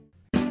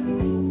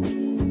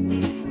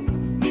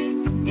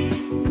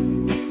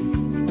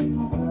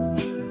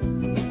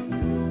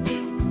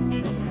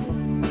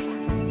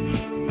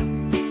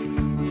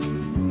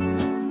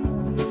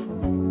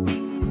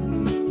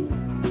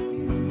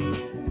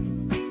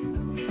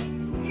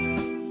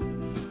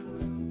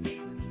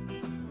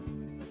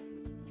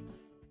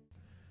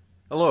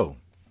Hello,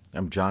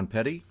 I'm John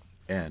Petty,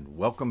 and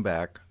welcome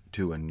back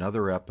to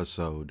another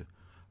episode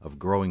of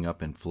Growing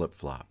Up in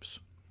Flip-Flops.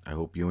 I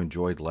hope you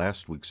enjoyed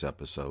last week's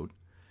episode,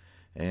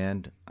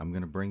 and I'm going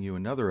to bring you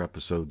another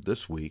episode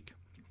this week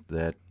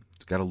that's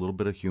got a little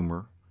bit of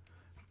humor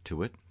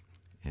to it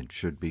and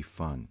should be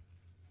fun.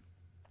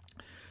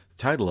 The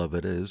title of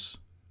it is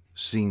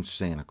Seeing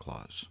Santa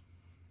Claus.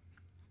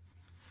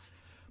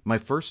 My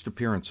first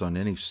appearance on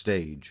any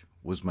stage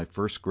was my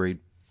first grade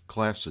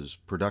class's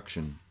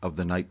production of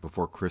The Night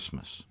Before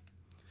Christmas.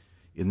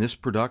 In this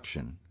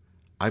production,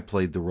 I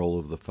played the role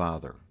of the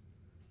father.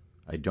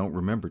 I don't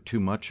remember too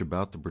much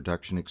about the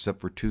production except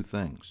for two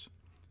things.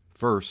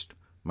 First,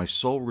 my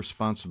sole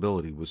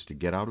responsibility was to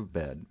get out of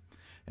bed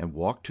and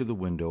walk to the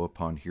window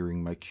upon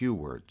hearing my cue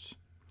words.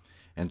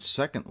 And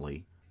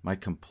secondly, my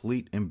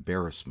complete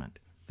embarrassment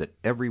that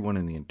everyone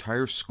in the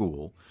entire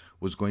school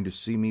was going to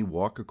see me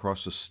walk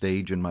across a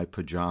stage in my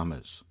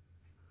pajamas.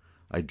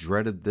 I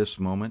dreaded this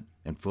moment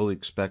and fully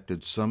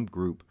expected some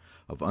group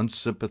of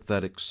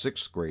unsympathetic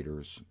sixth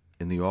graders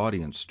in the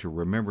audience to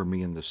remember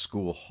me in the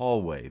school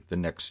hallway the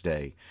next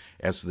day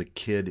as the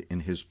kid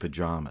in his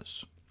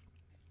pajamas.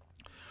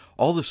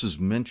 All this is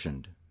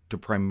mentioned to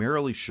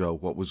primarily show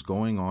what was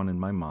going on in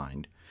my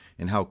mind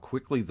and how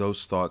quickly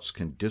those thoughts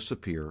can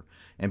disappear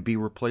and be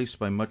replaced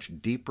by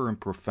much deeper and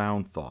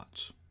profound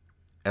thoughts,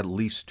 at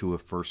least to a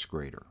first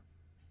grader.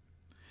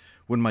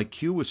 When my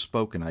cue was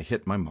spoken, I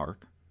hit my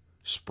mark,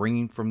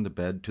 springing from the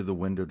bed to the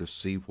window to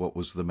see what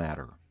was the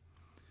matter.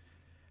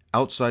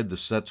 Outside the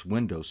set's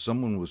window,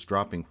 someone was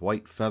dropping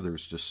white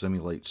feathers to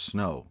simulate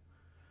snow.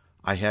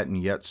 I hadn't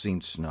yet seen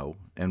snow,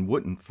 and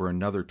wouldn't for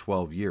another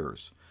 12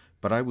 years,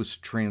 but I was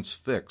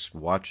transfixed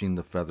watching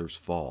the feathers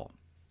fall.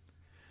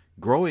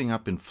 Growing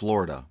up in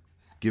Florida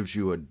gives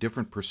you a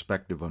different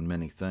perspective on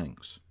many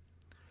things.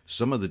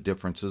 Some of the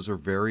differences are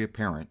very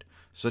apparent,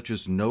 such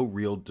as no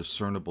real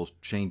discernible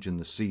change in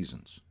the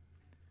seasons.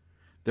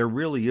 There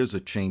really is a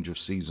change of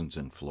seasons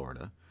in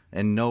Florida,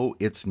 and no,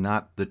 it's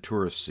not the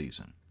tourist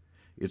season.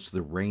 It's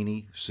the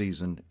rainy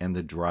season and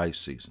the dry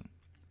season.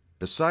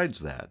 Besides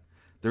that,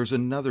 there's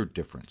another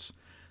difference,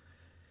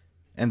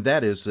 and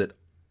that is that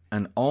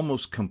an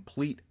almost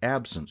complete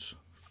absence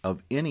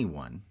of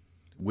anyone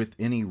with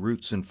any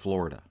roots in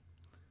Florida.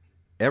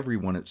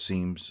 Everyone, it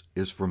seems,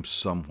 is from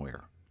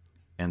somewhere,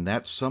 and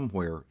that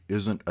somewhere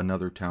isn't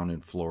another town in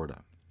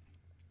Florida.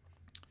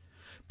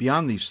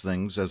 Beyond these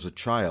things, as a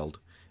child,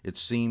 it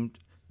seemed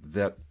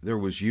that there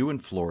was you in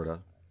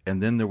Florida,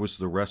 and then there was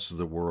the rest of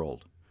the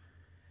world.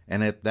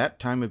 And at that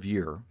time of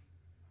year,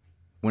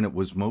 when it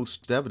was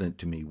most evident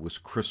to me, was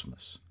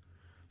Christmas.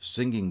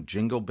 Singing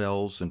Jingle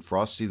Bells and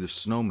Frosty the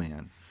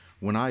Snowman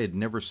when I had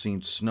never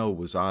seen snow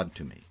was odd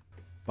to me.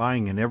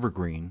 Buying an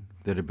evergreen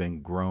that had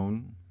been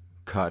grown,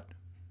 cut,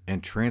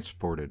 and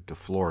transported to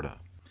Florida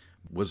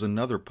was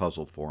another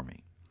puzzle for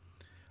me.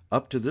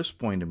 Up to this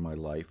point in my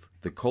life,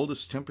 the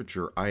coldest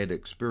temperature I had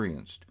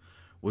experienced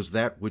was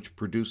that which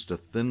produced a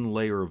thin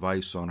layer of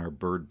ice on our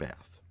bird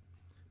bath.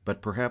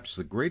 But perhaps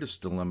the greatest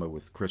dilemma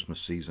with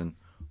Christmas season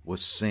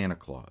was Santa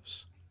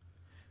Claus.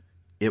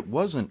 It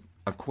wasn't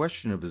a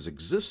question of his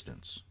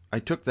existence. I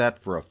took that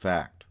for a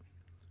fact.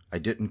 I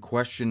didn't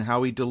question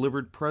how he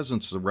delivered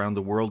presents around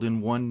the world in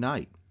one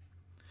night.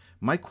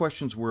 My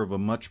questions were of a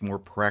much more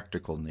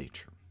practical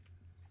nature.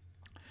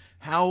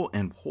 How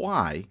and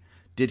why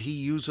did he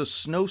use a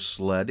snow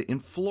sled in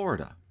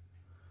Florida?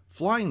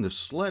 Flying the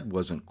sled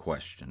wasn't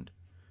questioned.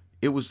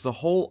 It was the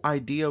whole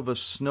idea of a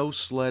snow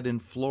sled in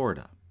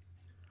Florida.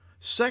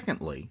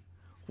 Secondly,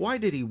 why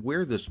did he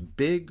wear this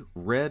big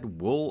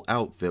red wool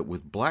outfit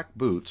with black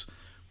boots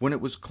when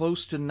it was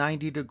close to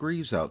 90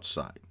 degrees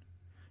outside?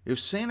 If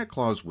Santa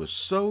Claus was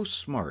so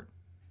smart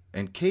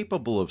and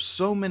capable of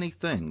so many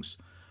things,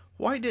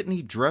 why didn't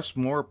he dress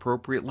more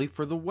appropriately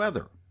for the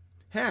weather?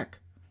 Heck,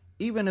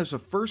 even as a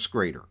first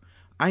grader,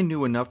 I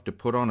knew enough to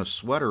put on a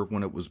sweater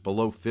when it was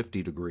below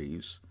 50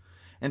 degrees.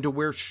 And to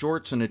wear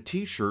shorts and a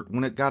t-shirt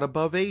when it got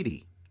above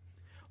 80.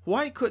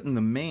 Why couldn't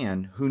the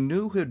man who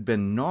knew he'd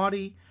been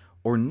naughty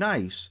or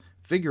nice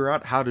figure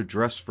out how to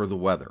dress for the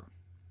weather?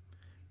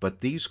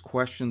 But these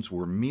questions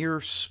were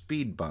mere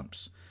speed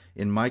bumps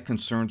in my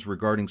concerns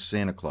regarding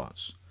Santa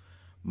Claus.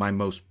 My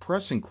most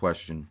pressing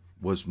question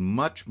was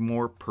much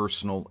more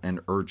personal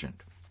and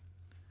urgent.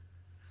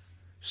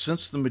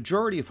 Since the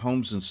majority of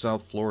homes in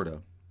South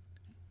Florida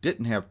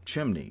didn't have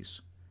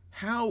chimneys,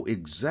 how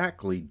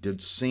exactly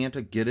did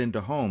Santa get into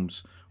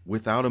homes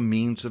without a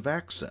means of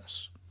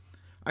access?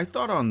 I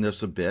thought on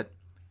this a bit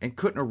and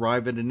couldn't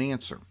arrive at an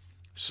answer.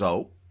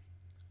 So,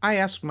 I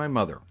asked my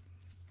mother.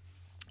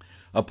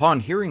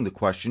 Upon hearing the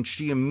question,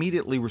 she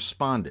immediately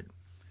responded,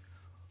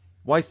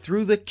 "Why,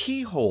 through the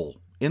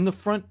keyhole in the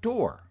front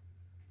door."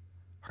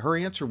 Her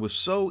answer was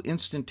so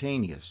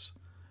instantaneous,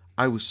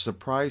 I was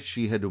surprised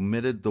she had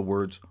omitted the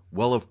words,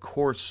 "Well, of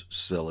course,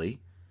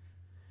 silly."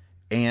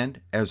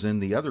 And, as in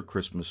the other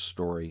Christmas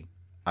story,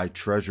 I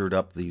treasured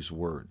up these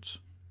words.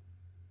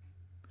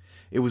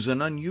 It was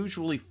an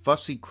unusually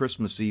fussy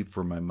Christmas Eve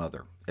for my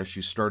mother, as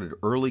she started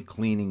early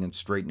cleaning and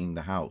straightening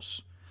the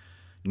house.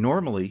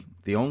 Normally,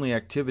 the only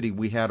activity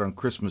we had on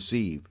Christmas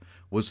Eve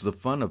was the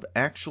fun of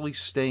actually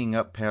staying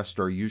up past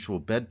our usual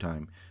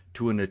bedtime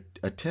to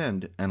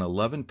attend an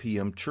 11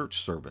 p.m. church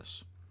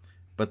service.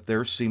 But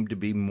there seemed to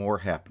be more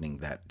happening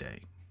that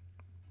day.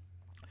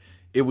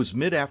 It was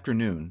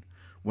mid-afternoon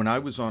when I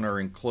was on our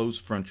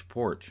enclosed front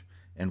porch,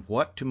 and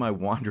what to my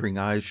wandering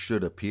eyes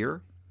should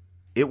appear?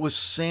 It was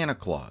Santa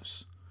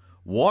Claus,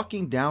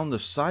 walking down the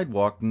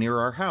sidewalk near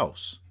our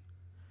house.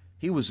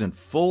 He was in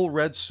full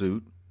red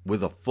suit,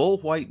 with a full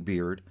white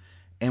beard,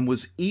 and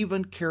was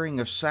even carrying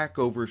a sack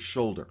over his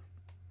shoulder.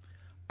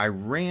 I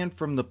ran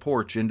from the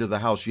porch into the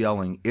house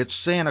yelling, "It's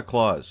Santa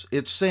Claus!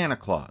 It's Santa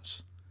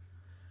Claus!"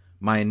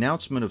 My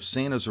announcement of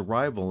Santa's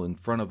arrival in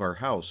front of our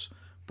house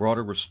brought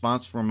a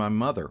response from my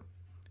mother.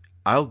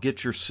 "I'll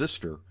get your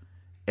sister,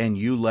 and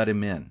you let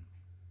him in."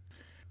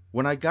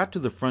 When I got to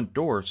the front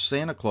door,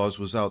 Santa Claus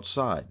was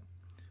outside,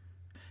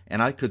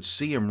 and I could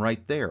see him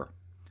right there.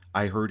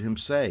 I heard him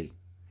say,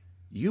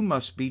 "You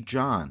must be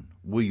John.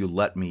 Will you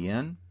let me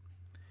in?"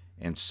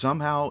 And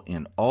somehow,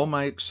 in all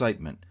my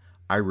excitement,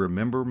 I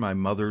remember my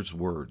mother's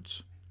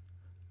words.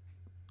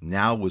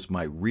 Now was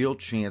my real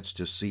chance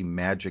to see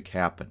magic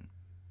happen.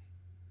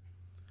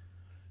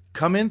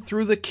 "Come in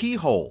through the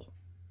keyhole."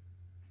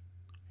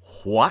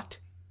 What?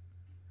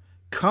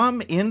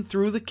 Come in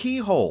through the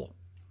keyhole.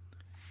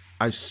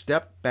 I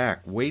stepped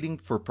back, waiting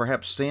for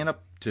perhaps Santa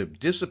to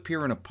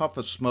disappear in a puff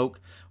of smoke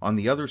on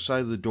the other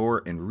side of the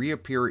door and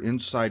reappear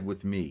inside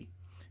with me,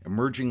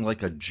 emerging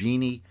like a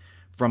genie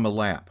from a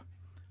lamp.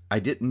 I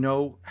didn't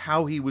know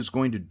how he was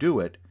going to do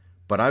it,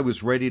 but I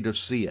was ready to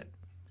see it.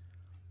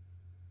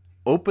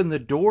 "Open the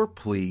door,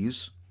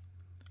 please."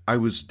 I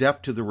was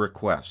deaf to the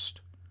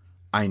request.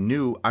 I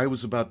knew I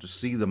was about to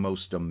see the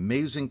most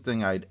amazing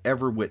thing I'd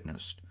ever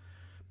witnessed,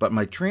 but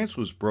my trance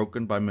was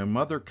broken by my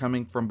mother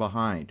coming from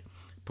behind,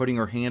 putting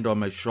her hand on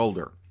my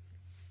shoulder.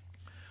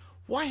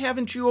 "Why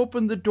haven't you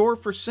opened the door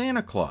for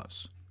Santa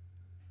Claus?"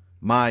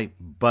 My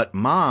 "but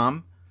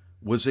Mom"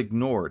 was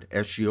ignored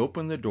as she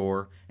opened the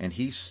door and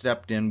he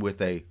stepped in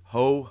with a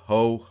 "ho,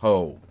 ho,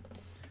 ho."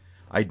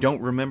 I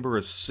don't remember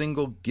a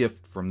single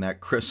gift from that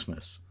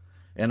Christmas,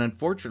 and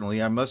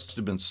unfortunately I must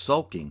have been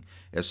sulking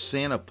as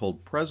Santa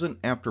pulled present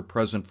after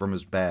present from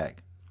his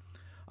bag.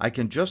 I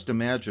can just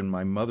imagine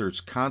my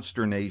mother's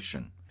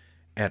consternation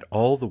at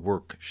all the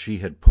work she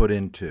had put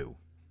into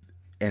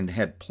and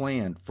had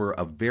planned for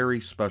a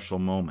very special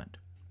moment.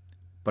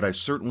 But I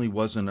certainly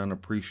wasn't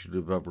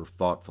unappreciative of her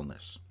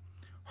thoughtfulness.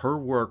 Her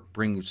work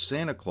bringing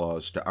Santa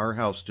Claus to our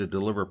house to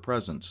deliver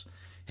presents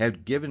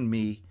had given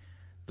me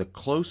the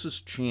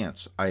closest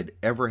chance I'd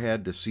ever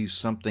had to see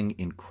something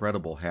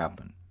incredible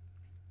happen.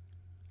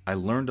 I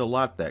learned a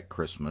lot that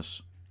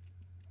Christmas.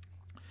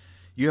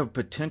 You have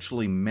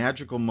potentially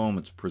magical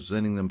moments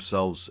presenting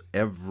themselves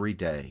every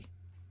day.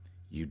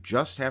 You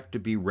just have to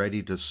be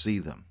ready to see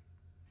them.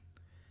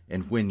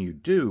 And when you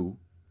do,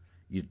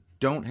 you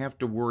don't have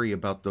to worry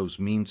about those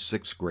mean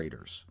sixth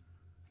graders.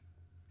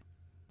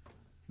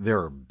 There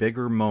are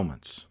bigger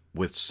moments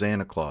with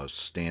Santa Claus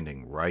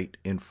standing right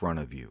in front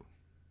of you.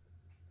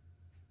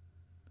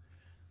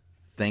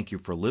 Thank you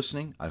for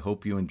listening. I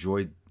hope you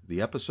enjoyed the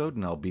episode,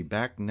 and I'll be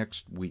back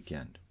next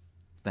weekend.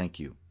 Thank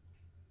you.